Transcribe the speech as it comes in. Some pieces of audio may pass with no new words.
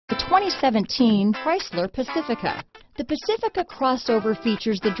2017 Chrysler Pacifica. The Pacifica crossover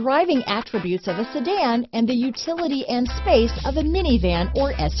features the driving attributes of a sedan and the utility and space of a minivan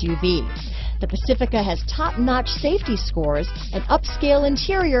or SUV. The Pacifica has top-notch safety scores, an upscale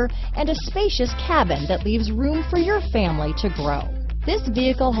interior, and a spacious cabin that leaves room for your family to grow. This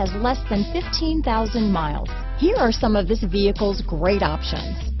vehicle has less than 15,000 miles. Here are some of this vehicle's great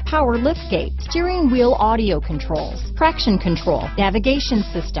options: power liftgate, steering wheel audio controls, traction control, navigation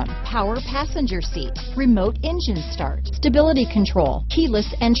system, power passenger seat, remote engine start, stability control,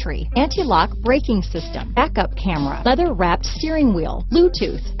 keyless entry, anti-lock braking system, backup camera, leather-wrapped steering wheel,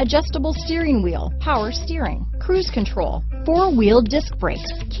 Bluetooth, adjustable steering wheel, power steering, cruise control, four-wheel disc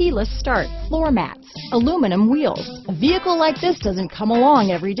brakes, keyless start, floor mats, aluminum wheels. A vehicle like this doesn't come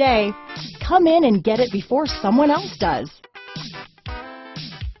along every day. Come in and get it before someone else does.